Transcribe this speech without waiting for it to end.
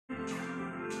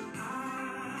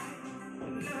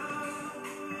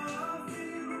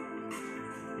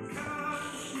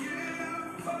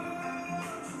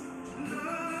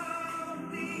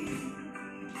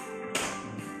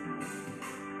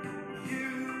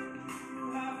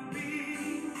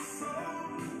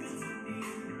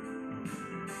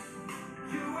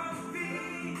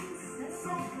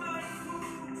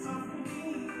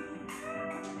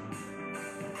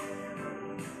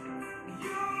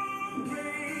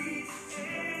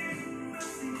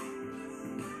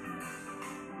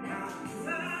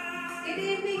Good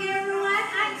evening, everyone.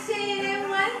 I'm Jane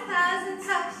 1000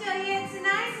 Talk Show here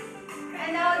tonight.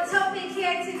 And our topic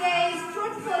here today is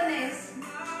fruitfulness.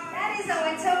 That is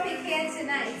our topic here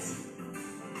tonight.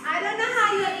 I don't know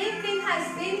how your evening has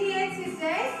been here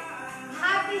today.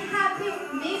 Happy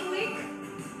midweek.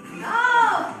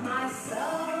 Oh, my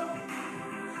soul.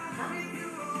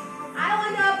 I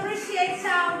want to appreciate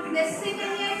the singer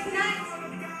here tonight.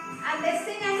 And the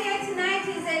singer here tonight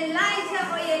is Elijah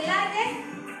Oyelade.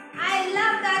 I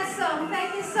love that song.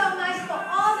 Thank you so much for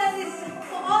all those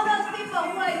people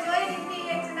who are joining me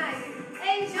here tonight.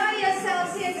 Enjoy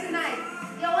yourselves here tonight.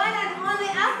 Your one and only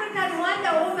African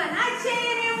Wonder Woman. I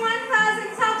chain in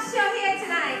 1000 Talk Show here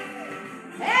tonight.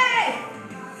 Hey!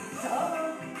 So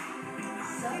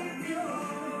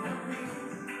beautiful.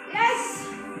 Yes!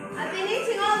 I've been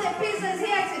eating all the pizzas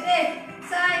here today,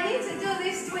 so I need to do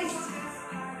this twist.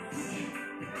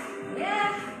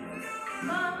 Yeah.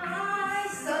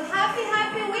 So happy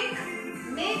week,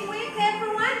 midweek,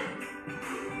 everyone.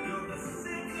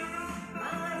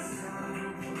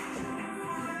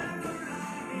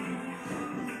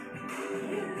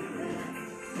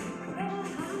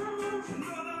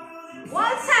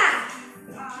 Walter,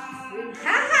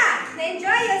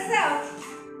 enjoy yourself.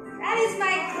 That is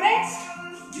my great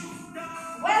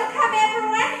welcome,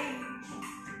 everyone.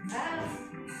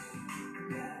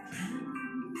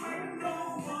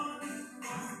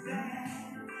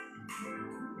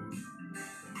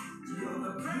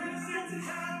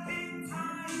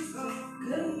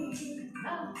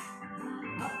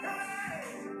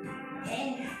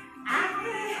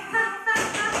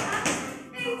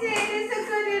 It's a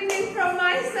good evening from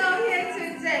myself here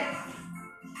today.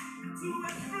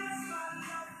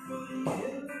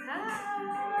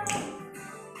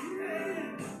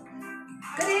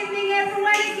 Good evening,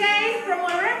 everyone, again, from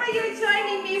wherever you're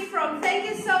joining me from. Thank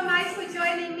you so much for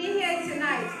joining me here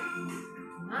tonight.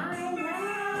 My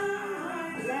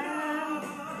love.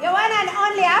 Your one and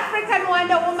only African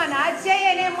Wonder Woman,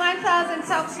 JNM 1000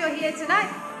 Talk Show here tonight.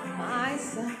 My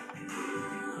son.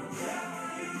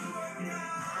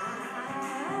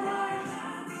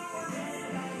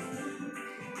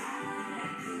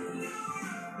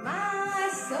 My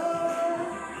soul.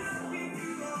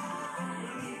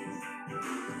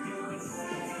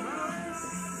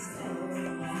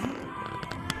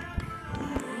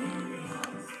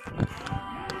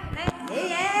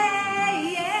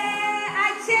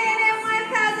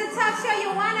 Show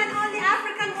you one and only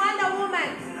African Wonder Woman,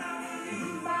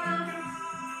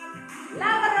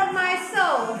 lover of my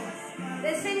soul,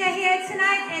 the singer here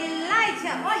tonight,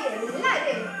 Elijah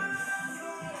Oyelade.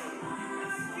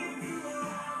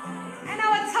 And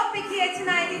our topic here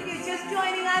tonight, if you're just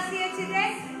joining us here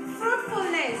today,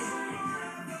 fruitfulness.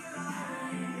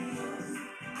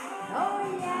 Oh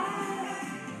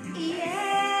yeah, yeah.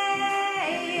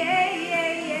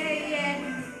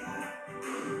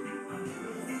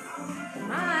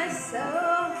 My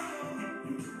soul.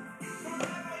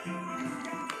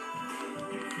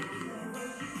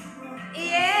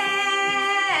 Yeah.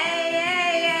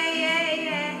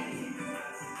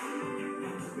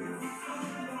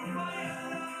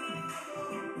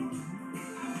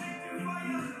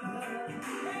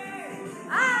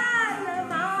 I love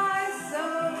my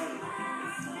soul.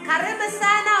 Karibu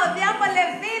sana Odhiambo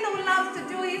Levine, who loves to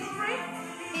do his free.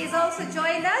 He's also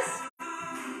joined us.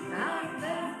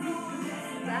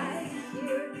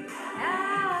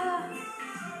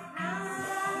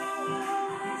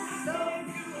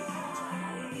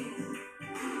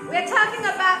 We're talking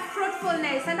about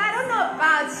fruitfulness, and I don't know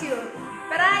about you,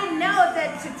 but I know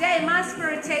that today my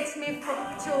spirit takes me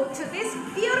to this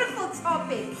beautiful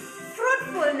topic,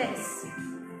 fruitfulness.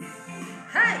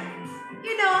 Hey,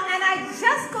 you know, and I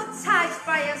just got touched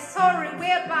by a story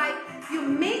whereby you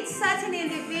meet certain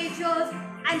individuals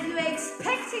and you're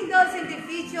expecting those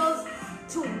individuals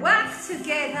to work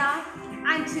together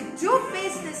and to do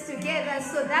business together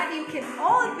so that you can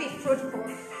all be fruitful.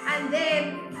 And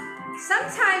then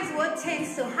sometimes what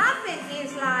tends to happen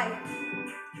is like,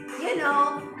 you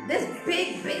know, this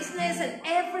big business and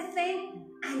everything.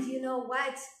 And you know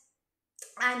what?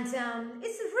 And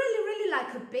it's really, really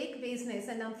like a big business.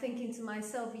 And I'm thinking to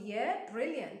myself, yeah,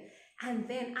 brilliant. And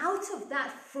then out of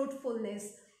that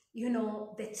fruitfulness, you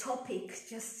know, the topic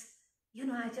just, you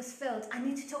know, I just felt I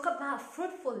need to talk about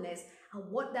fruitfulness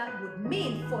and what that would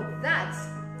mean for that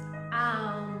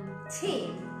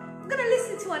team. I'm going to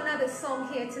listen to another song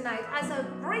here tonight. As I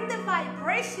bring the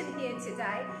vibration here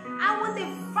today, I want the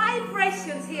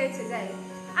vibrations here today.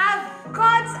 I've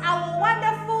got our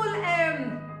wonderful,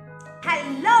 hello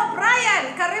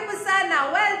Brian, karibu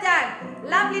sana, well done.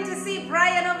 Lovely to see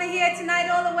Brian over here tonight,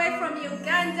 all the way from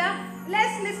Uganda.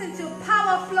 Let's listen to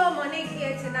Power Flow Monique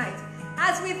here tonight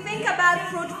as we think about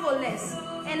fruitfulness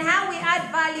and how we add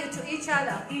value to each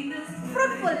other.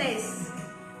 Fruitfulness.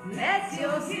 Let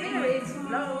your spirit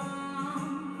flow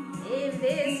in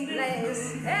this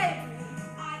place. Hey,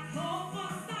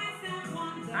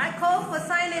 I call for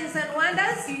signs and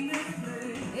wonders in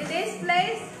this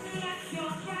place.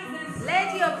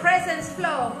 Let your presence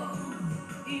flow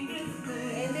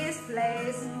in this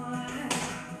place.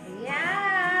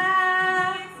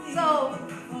 Yeah. So,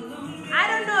 I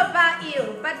don't know about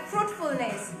you, but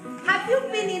fruitfulness. Have you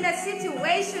been in a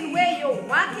situation where you're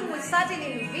working with certain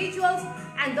individuals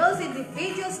and those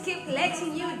individuals keep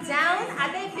letting you down?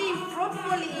 Are they being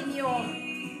fruitful in your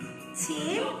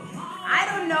team? I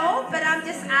don't know, but I'm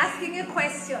just asking a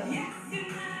question.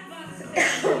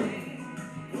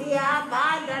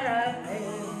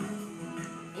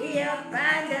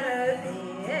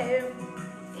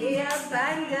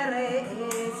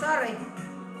 Sorry.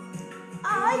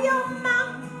 Oh, your mom.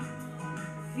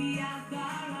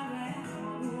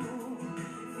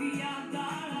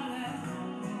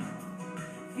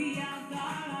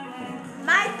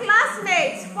 My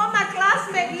classmate, former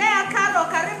classmate Lea Caro,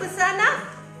 karibu sana.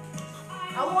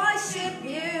 I worship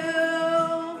you.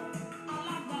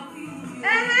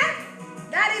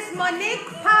 That is Monique,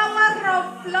 Power of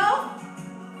Flow.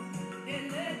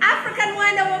 African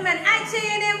Wonder Woman,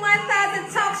 IGN 1000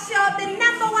 talk show, the #1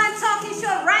 talking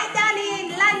show right down here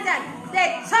in London.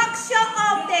 The talk show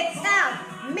of the town.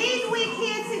 Midweek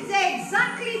here today,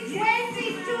 exactly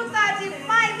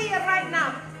 22:35 here right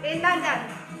now in London.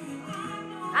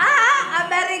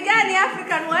 American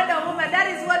African Wonder Woman. That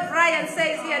is what Brian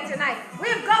says here tonight.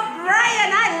 We've got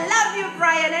Brian. I love you,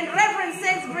 Brian. And Reverend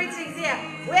sends greetings here.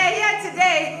 We're here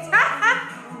today.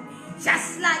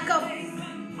 Just like a...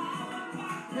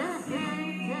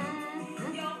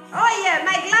 Oh yeah,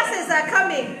 my glasses are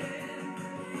coming.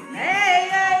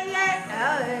 Hey,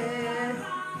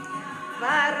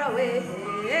 far away.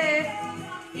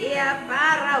 Yeah,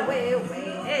 far away.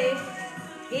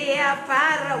 Yeah,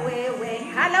 far away.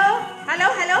 Hello.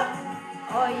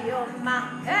 Oh, you're my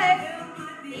hey.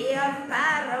 Yeah,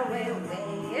 far away.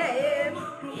 Yeah,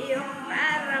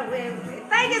 far away.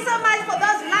 Thank you so much for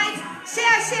those likes.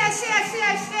 Share.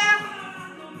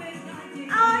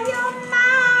 Oh, you're my.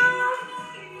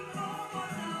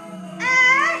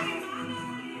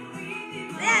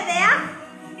 There.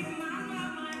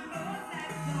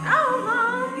 Oh,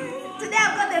 today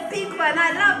I've got the pink one. I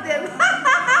love them.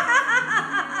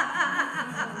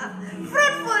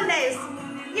 Fruitfulness.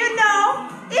 You know,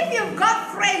 if you've got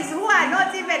friends who are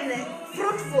not even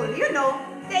fruitful, you know,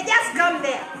 they just come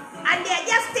there and they're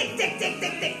just tick.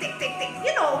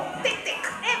 You know, tick.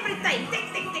 Every time, tick.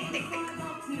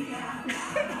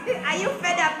 Are you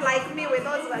fed up like me with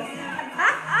those ones?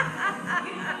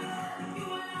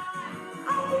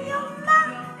 Oh, your mom.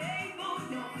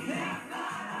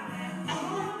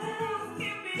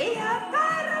 Yeah,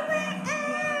 far away.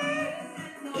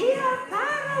 Yeah,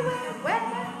 far away.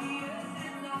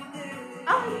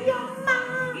 Oh, your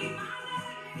mom.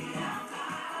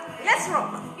 Let's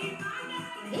rock.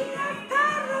 Yeah,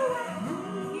 far away.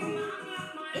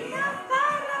 Yeah,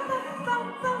 far away.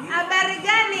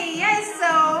 Abarigani, yes,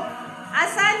 so.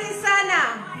 Asante sana.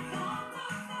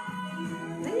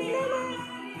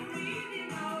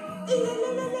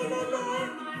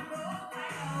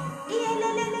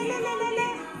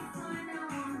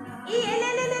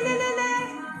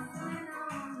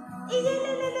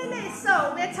 So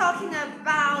we're talking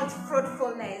about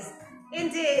fruitfulness.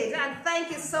 Indeed, and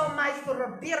thank you so much for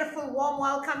a beautiful warm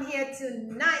welcome here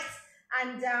tonight.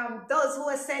 And those who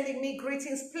are sending me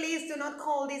greetings, please do not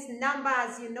call these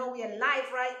numbers. You know we are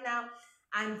live right now.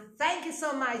 And thank you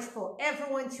so much for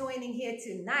everyone joining here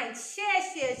tonight.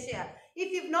 Share.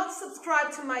 If you've not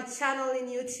subscribed to my channel in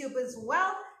YouTube as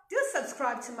well, do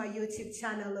subscribe to my YouTube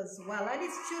channel as well. And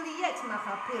it's Juliet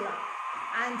Makapila.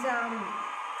 And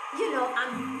you know,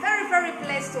 I'm very, very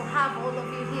blessed to have all of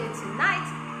you here tonight,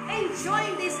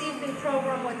 enjoying this evening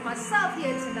program with myself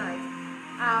here tonight.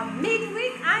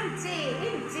 Midweek,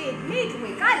 indeed,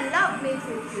 midweek. I love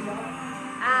midweek, you know.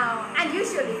 And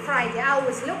usually Friday, I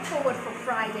always look forward for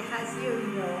Friday, as you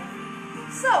know.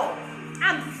 So,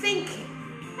 I'm thinking,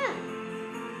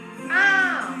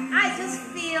 I just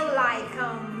feel like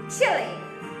chilling.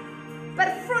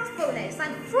 But fruitfulness,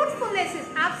 and fruitfulness is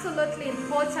absolutely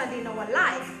important in our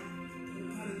life.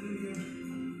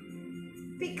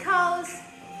 Because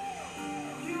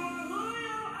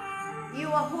you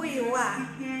are who you are.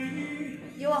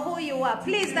 You are who you are.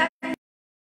 Please,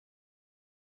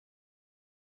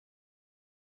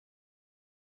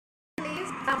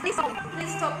 please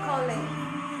stop calling.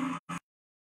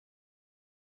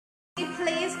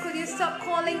 Please, could you stop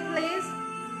calling, please?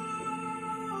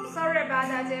 Sorry about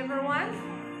that, everyone.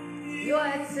 You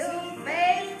are too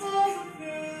faithful.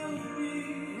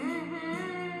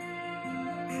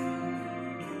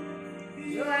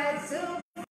 You are too.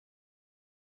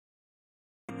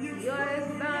 You're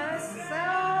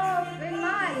myself in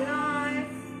my life,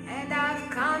 and I've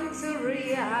come to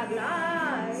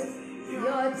realize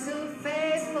you're too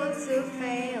faithful to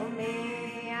fail me.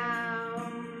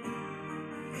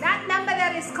 That number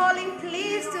that is calling,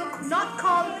 please do not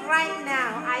call right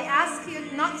now. I ask you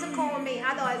not to call me,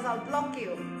 otherwise I'll block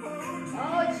you.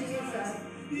 Oh Jesus,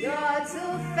 you're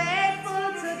too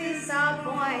faithful to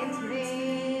disappoint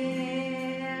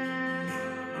me.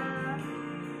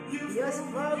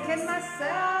 You've broken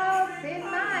myself in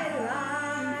my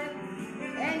life,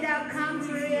 and I've come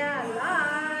to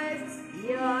realize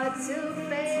you're too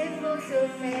faithful to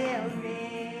fail me.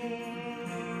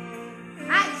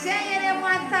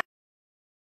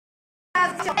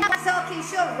 Talking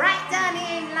show right down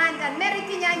here in London. Mary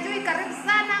Kinyanjui, karibu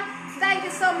sana. Thank you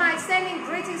so much. Sending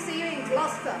greetings to you in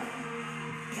Gloucester.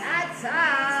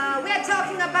 We are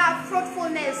talking about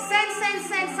fruitfulness. Send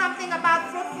something about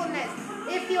fruitfulness.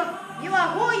 If you are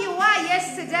who you are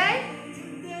yesterday,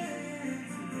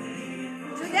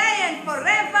 today and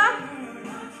forever,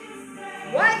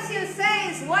 what you say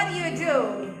is what you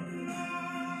do.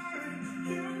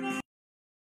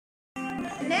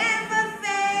 Never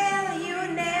fail, you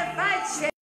never change.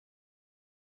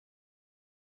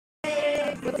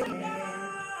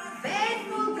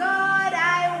 Faithful God,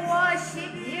 I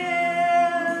worship you.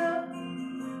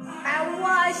 I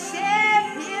worship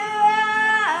you.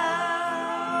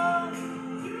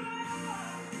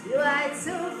 You are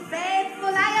too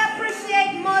faithful. I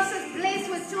appreciate Moses Bliss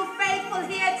with too faithful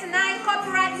here tonight.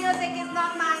 Copyright music is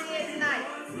not mine here tonight.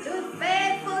 Too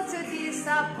faithful to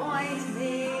disappoint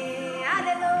me.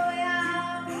 Hallelujah.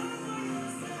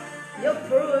 You've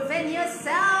proven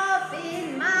yourself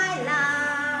in my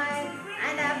life,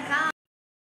 and I've come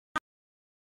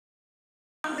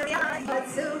to realize you're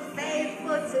too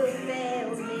faithful to fail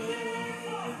me.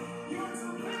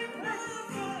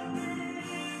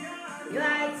 You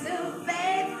are too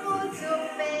faithful to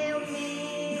fail me.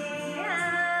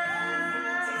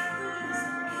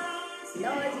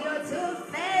 Lord, you're too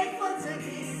faithful to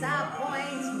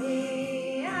disappoint me.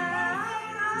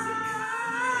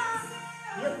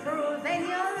 You've proven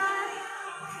your life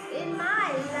in my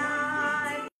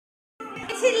life.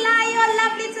 Tila,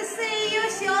 lovely to see you.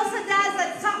 She also does a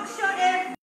talk show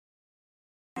every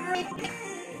week.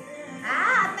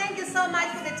 Thank you so much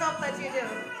for the talk that you do.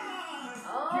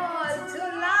 Oh, too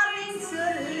loving to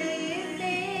leave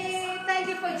me. Thank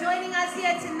you for joining us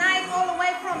here tonight, all the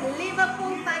way from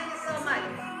Liverpool. Thank you so much.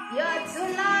 You're too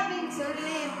loving to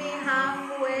leave me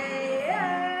halfway.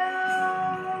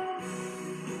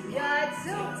 You're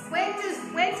too.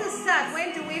 When to start?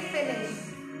 When do we finish?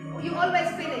 You always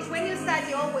finish. When you start,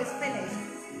 you always finish.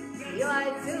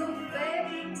 You're too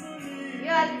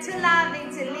You're too loving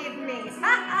to leave me.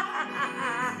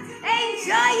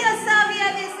 Enjoy yourself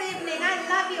here this evening. I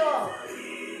love you all.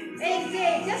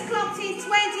 Indeed. Just clocked in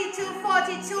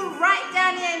 22:42 right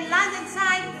down here in London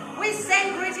time. We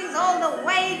send greetings all the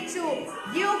way to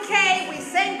UK. We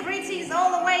send greetings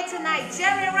all the way to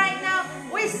Nigeria right now.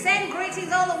 We send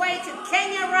greetings all the way to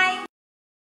Kenya right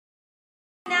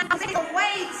now. All the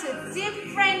way to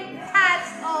different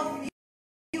parts of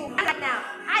you right now.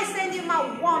 I send you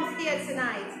my warmth here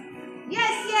tonight.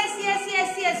 Yes.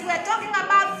 We're talking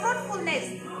about fruitfulness.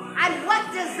 And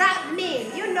what does that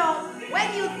mean? You know,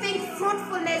 when you think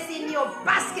fruitfulness in your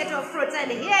basket of fruits,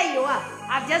 and here you are.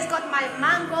 I've just got my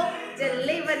mango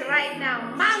delivered right now.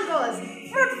 Mangoes,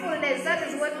 fruitfulness, that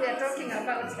is what we are talking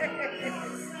about.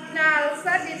 Now, I'll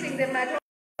start eating them at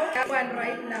one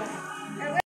right now.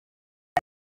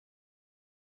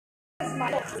 And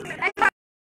I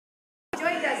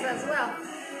joined us as well.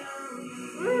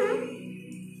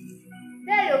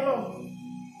 There you go.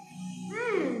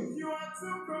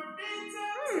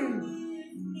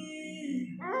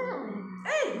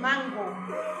 Hey, mango.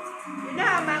 You know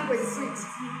how mango is sweet.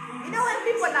 You know when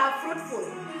people are fruitful.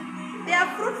 They are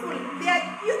fruitful. They are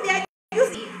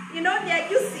juicy. You know, they are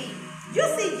juicy.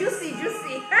 Juicy, juicy,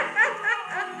 juicy.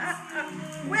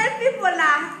 When people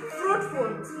are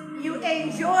fruitful, you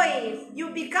enjoy it. You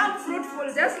become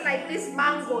fruitful just like these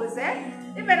mangoes, eh?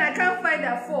 Even I can't find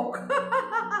a fork.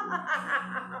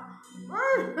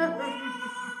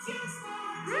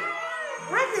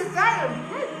 What is that?